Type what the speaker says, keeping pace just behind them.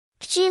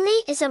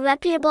Ckjilinet is a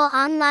reputable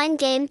online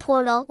game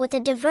portal with a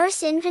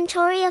diverse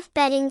inventory of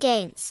betting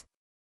games.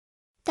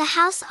 The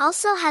house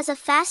also has a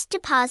fast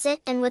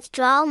deposit and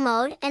withdrawal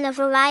mode and a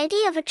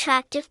variety of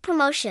attractive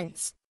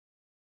promotions.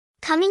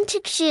 Coming to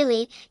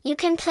Ckjilinet, you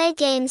can play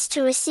games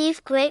to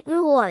receive great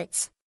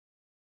rewards.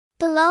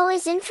 Below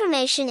is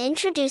information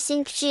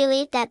introducing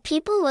Ckjilinet that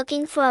people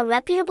looking for a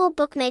reputable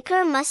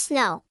bookmaker must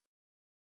know.